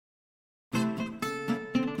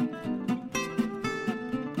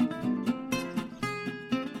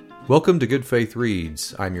Welcome to Good Faith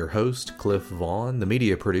Reads. I'm your host, Cliff Vaughn, the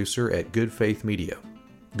media producer at Good Faith Media.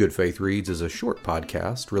 Good Faith Reads is a short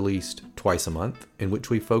podcast released twice a month in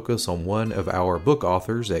which we focus on one of our book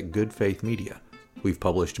authors at Good Faith Media. We've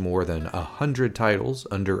published more than 100 titles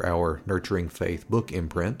under our Nurturing Faith book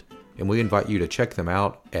imprint, and we invite you to check them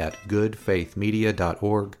out at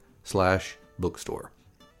goodfaithmedia.org/bookstore.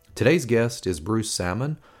 Today's guest is Bruce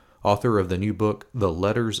Salmon, author of the new book, The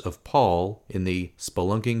Letters of Paul, in the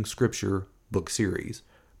Spelunking Scripture book series.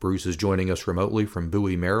 Bruce is joining us remotely from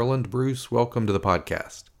Bowie, Maryland. Bruce, welcome to the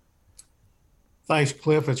podcast. Thanks,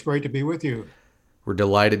 Cliff. It's great to be with you. We're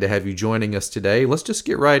delighted to have you joining us today. Let's just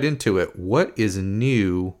get right into it. What is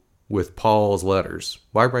new with Paul's letters?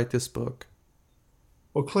 Why write this book?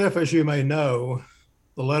 Well, Cliff, as you may know,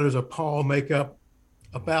 the letters of Paul make up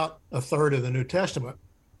about a third of the New Testament.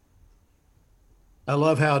 I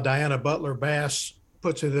love how Diana Butler Bass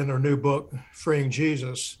puts it in her new book, Freeing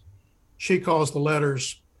Jesus. She calls the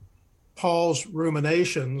letters Paul's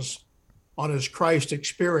ruminations on his Christ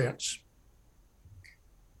experience.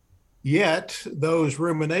 Yet, those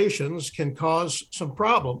ruminations can cause some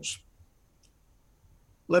problems.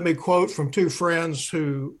 Let me quote from two friends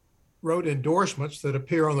who wrote endorsements that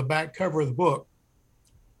appear on the back cover of the book.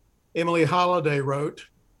 Emily Holliday wrote,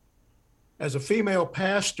 "As a female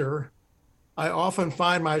pastor, I often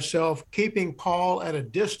find myself keeping Paul at a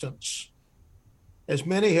distance, as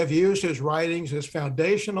many have used his writings as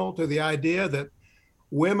foundational to the idea that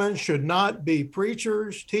women should not be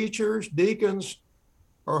preachers, teachers, deacons,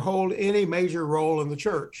 or hold any major role in the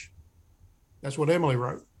church." That's what Emily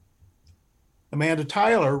wrote. Amanda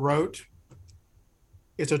Tyler wrote,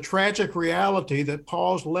 "It's a tragic reality that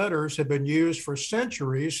Paul's letters have been used for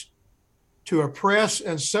centuries to oppress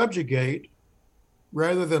and subjugate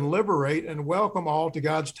rather than liberate and welcome all to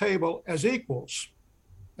God's table as equals."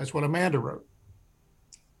 That's what Amanda wrote.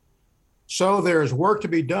 So there is work to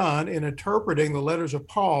be done in interpreting the letters of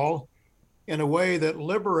Paul in a way that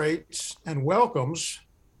liberates and welcomes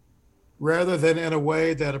rather than in a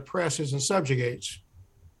way that oppresses and subjugates.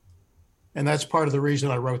 And that's part of the reason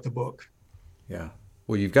I wrote the book. Yeah.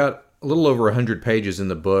 Well, you've got a little over 100 pages in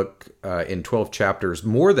the book in 12 chapters.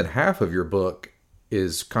 More than half of your book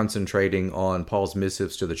is concentrating on Paul's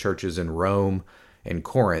missives to the churches in Rome and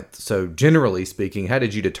Corinth. So generally speaking, how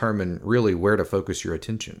did you determine really where to focus your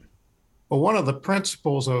attention? Well, one of the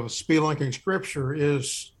principles of spelunking scripture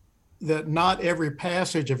is that not every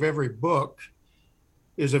passage of every book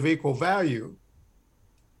is of equal value.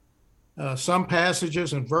 Some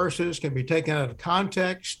passages and verses can be taken out of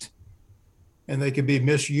context, and they can be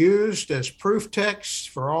misused as proof texts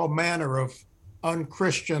for all manner of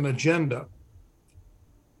unchristian agenda.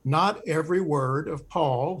 Not every word of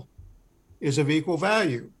Paul is of equal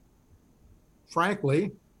value.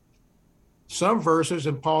 Frankly, some verses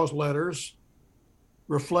in Paul's letters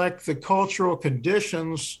reflect the cultural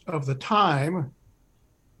conditions of the time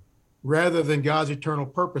rather than God's eternal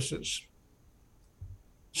purposes.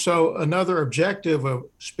 So another objective of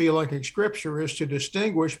spelunking scripture is to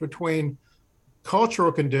distinguish between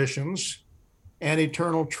cultural conditions and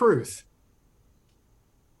eternal truth.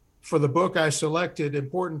 For the book, I selected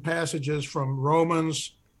important passages from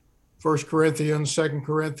Romans, 1 Corinthians, 2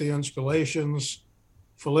 Corinthians, Galatians,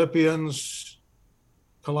 Philippians,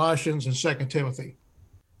 Colossians, and 2 Timothy.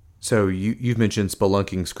 So you've mentioned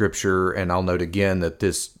spelunking scripture, and I'll note again that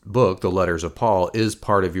this book, The Letters of Paul, is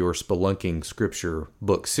part of your spelunking scripture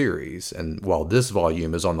book series. And while this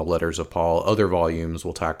volume is on the letters of Paul, other volumes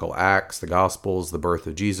will tackle Acts, the Gospels, the birth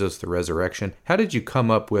of Jesus, the resurrection. How did you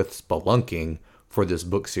come up with spelunking for this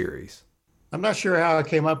book series? I'm not sure how I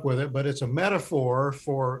came up with it, but it's a metaphor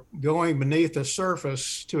for going beneath the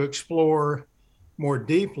surface to explore more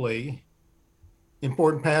deeply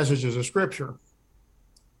important passages of scripture.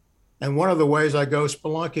 And one of the ways I go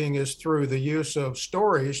spelunking is through the use of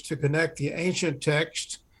stories to connect the ancient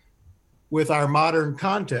text with our modern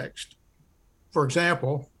context. For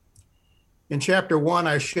example, in chapter 1,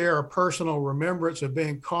 I share a personal remembrance of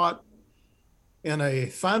being caught in a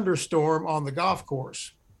thunderstorm on the golf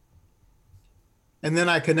course. And then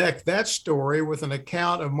I connect that story with an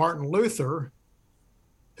account of Martin Luther,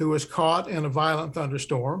 who was caught in a violent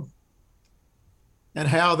thunderstorm, and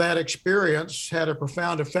how that experience had a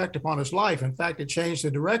profound effect upon his life. In fact, it changed the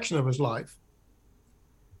direction of his life.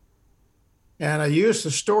 And I use the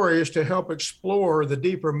stories to help explore the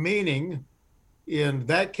deeper meaning, in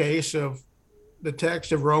that case, of the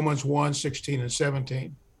text of Romans 1:16 and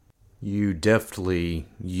 17. You deftly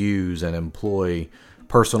use and employ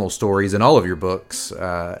personal stories in all of your books,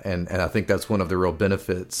 and I think that's one of the real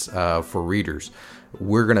benefits for readers.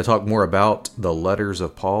 We're going to talk more about the letters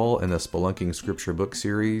of Paul in the Spelunking Scripture book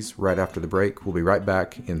series right after the break. We'll be right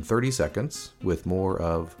back in 30 seconds with more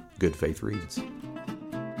of Good Faith Reads.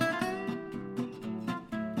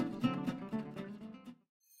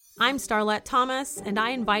 I'm Starlette Thomas, and I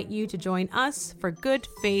invite you to join us for Good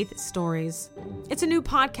Faith Stories. It's a new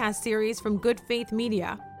podcast series from Good Faith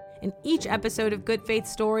Media. In each episode of Good Faith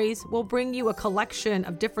Stories, we'll bring you a collection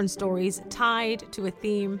of different stories tied to a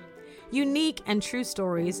theme. Unique and true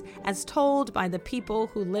stories as told by the people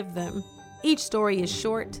who live them. Each story is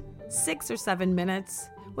short, 6 or 7 minutes,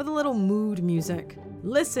 with a little mood music.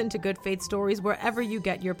 Listen to Good Faith Stories wherever you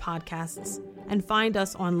get your podcasts, and find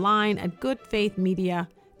us online at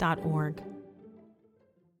goodfaithmedia.org.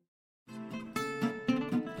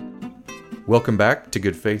 Welcome back to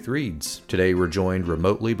Good Faith Reads. Today we're joined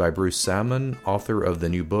remotely by Bruce Salmon, author of the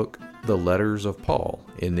new book, The Letters of Paul,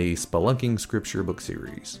 in the Spelunking Scripture book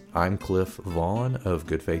series. I'm Cliff Vaughn of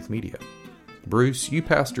Good Faith Media. Bruce, you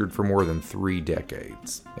pastored for more than 3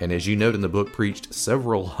 decades, and as you note in the book, preached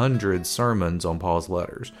several hundred sermons on Paul's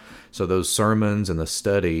letters. So those sermons and the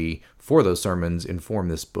study for those sermons inform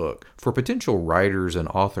this book. For potential writers and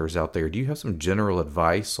authors out there, do you have some general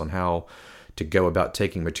advice on how to go about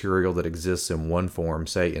taking material that exists in one form,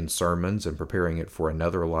 say in sermons, and preparing it for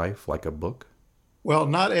another life, like a book? Well,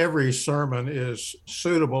 not every sermon is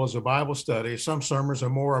suitable as a Bible study. Some sermons are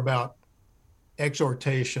more about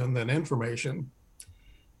exhortation than information.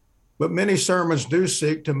 But many sermons do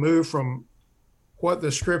seek to move from what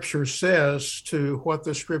the Scripture says to what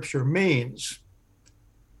the Scripture means.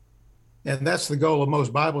 And that's the goal of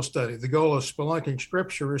most Bible study. The goal of Spelunking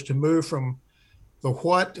Scripture is to move from the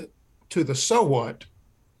what to the so what.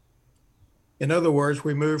 In other words,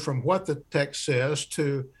 we move from what the text says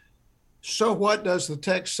to so what does the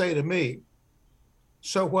text say to me?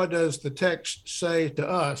 So what does the text say to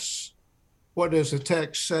us? What does the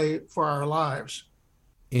text say for our lives?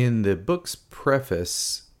 In the book's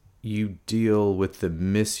preface, you deal with the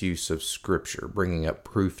misuse of Scripture, bringing up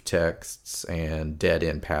proof texts and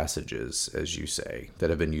dead-end passages, as you say, that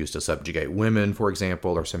have been used to subjugate women, for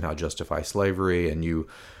example, or somehow justify slavery, and you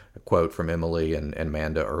quote from Emily and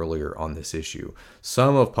Manda earlier on this issue.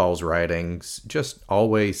 Some of Paul's writings just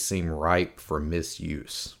always seem ripe for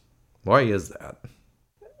misuse. Why is that?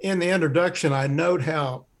 In the introduction, I note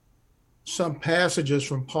how some passages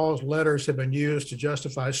from Paul's letters have been used to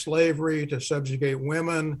justify slavery, to subjugate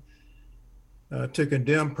women, to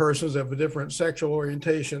condemn persons of a different sexual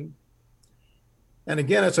orientation. And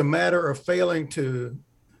again, it's a matter of failing to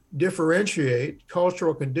differentiate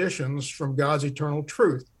cultural conditions from God's eternal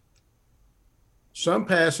truth. Some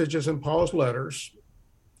passages in Paul's letters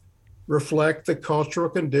reflect the cultural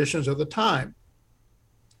conditions of the time.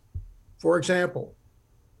 For example,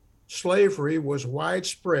 slavery was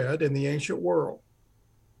widespread in the ancient world.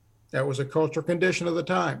 That was a cultural condition of the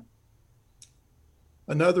time.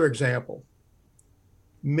 Another example,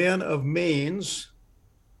 men of means,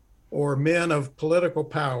 or men of political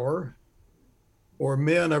power, or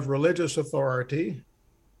men of religious authority,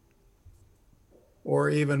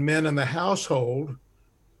 or even men in the household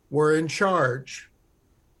were in charge.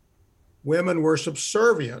 Women were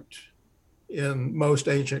subservient in most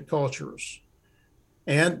ancient cultures,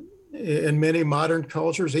 and in many modern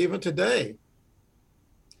cultures, even today.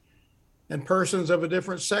 And persons of a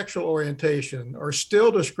different sexual orientation are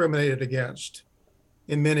still discriminated against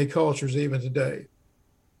in many cultures, even today.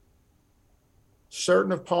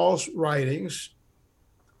 Certain of Paul's writings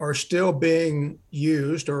are still being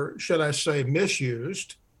used, or should I say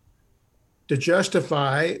misused, to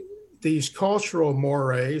justify these cultural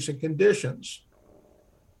mores and conditions.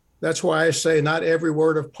 That's why I say not every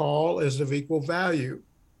word of Paul is of equal value.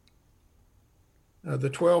 The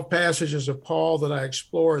 12 passages of Paul that I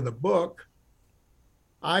explore in the book,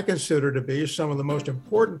 I consider to be some of the most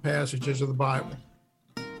important passages of the Bible.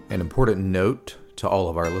 An important note to all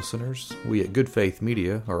of our listeners, we at Good Faith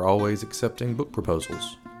Media are always accepting book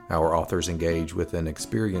proposals. Our authors engage with an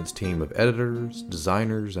experienced team of editors,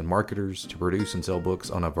 designers, and marketers to produce and sell books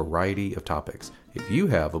on a variety of topics. If you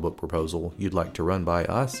have a book proposal you'd like to run by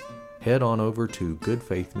us, head on over to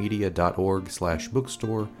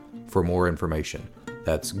goodfaithmedia.org/bookstore for more information.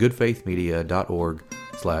 That's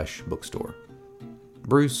goodfaithmedia.org/bookstore.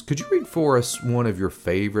 Bruce, could you read for us one of your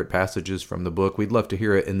favorite passages from the book? We'd love to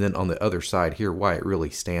hear it, and then on the other side, hear why it really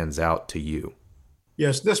stands out to you.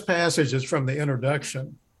 Yes, this passage is from the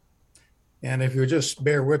introduction. And if you just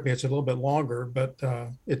bear with me, it's a little bit longer, but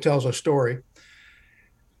it tells a story.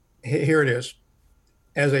 Here it is.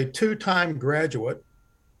 As a 2-time graduate,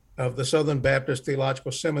 of the Southern Baptist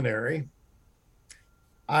Theological Seminary,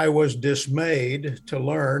 I was dismayed to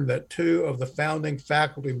learn that two of the founding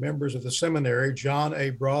faculty members of the seminary, John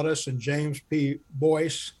A. Broadus and James P.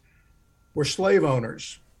 Boyce, were slave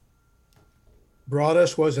owners.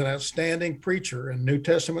 Broadus was an outstanding preacher and New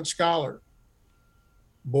Testament scholar.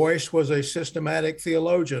 Boyce was a systematic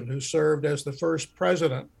theologian who served as the first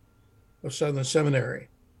president of Southern Seminary.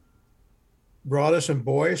 Broadus and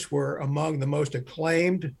Boyce were among the most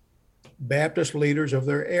acclaimed Baptist leaders of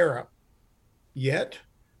their era, yet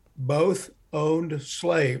both owned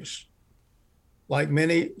slaves. Like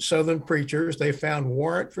many Southern preachers, they found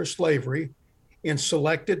warrant for slavery in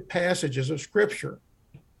selected passages of Scripture.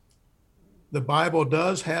 The Bible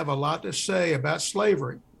does have a lot to say about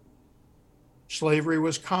slavery. Slavery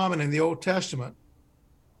was common in the Old Testament.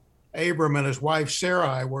 Abram and his wife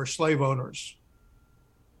Sarai were slave owners.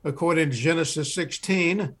 According to Genesis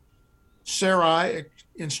 16, Sarai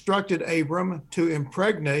instructed Abram to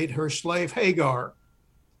impregnate her slave Hagar.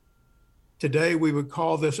 Today, we would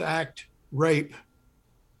call this act rape.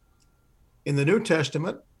 In the New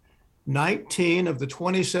Testament, 19 of the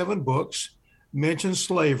 27 books mention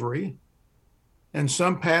slavery, and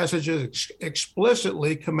some passages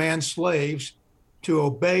explicitly command slaves to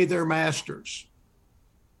obey their masters.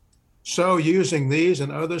 So, using these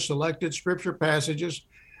and other selected scripture passages,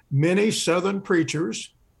 many Southern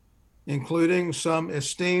preachers, including some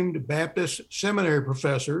esteemed Baptist seminary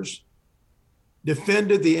professors,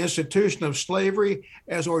 defended the institution of slavery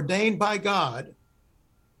as ordained by God.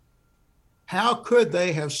 How could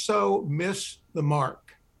they have so missed the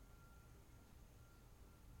mark?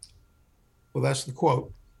 Well, that's the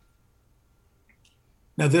quote.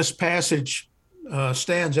 Now, this passage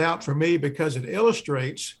stands out for me because it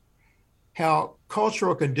illustrates how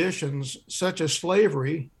cultural conditions such as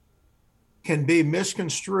slavery can be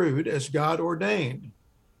misconstrued as God ordained.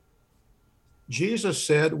 Jesus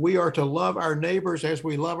said we are to love our neighbors as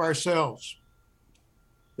we love ourselves.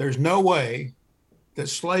 There's no way that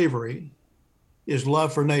slavery is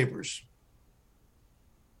love for neighbors.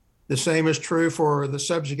 The same is true for the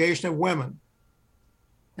subjugation of women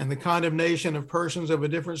and the condemnation of persons of a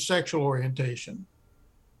different sexual orientation.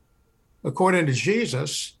 According to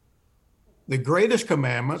Jesus, the greatest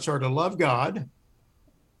commandments are to love God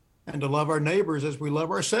and to love our neighbors as we love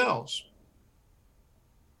ourselves.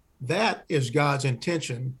 That is God's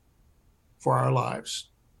intention for our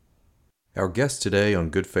lives. Our guest today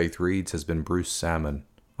on Good Faith Reads has been Bruce Salmon,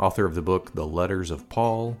 author of the book The Letters of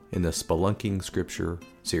Paul in the Spelunking Scripture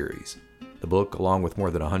series. The book, along with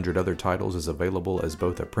more than 100 other titles, is available as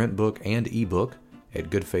both a print book and ebook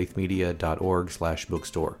at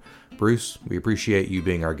goodfaithmedia.org/bookstore. Bruce, we appreciate you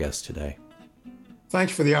being our guest today.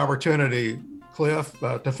 Thanks for the opportunity, Cliff.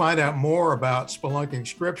 To find out more about Spelunking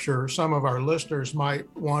Scripture, some of our listeners might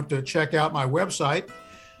want to check out my website,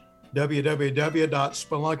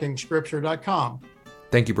 www.spelunkingscripture.com.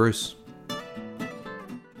 Thank you, Bruce.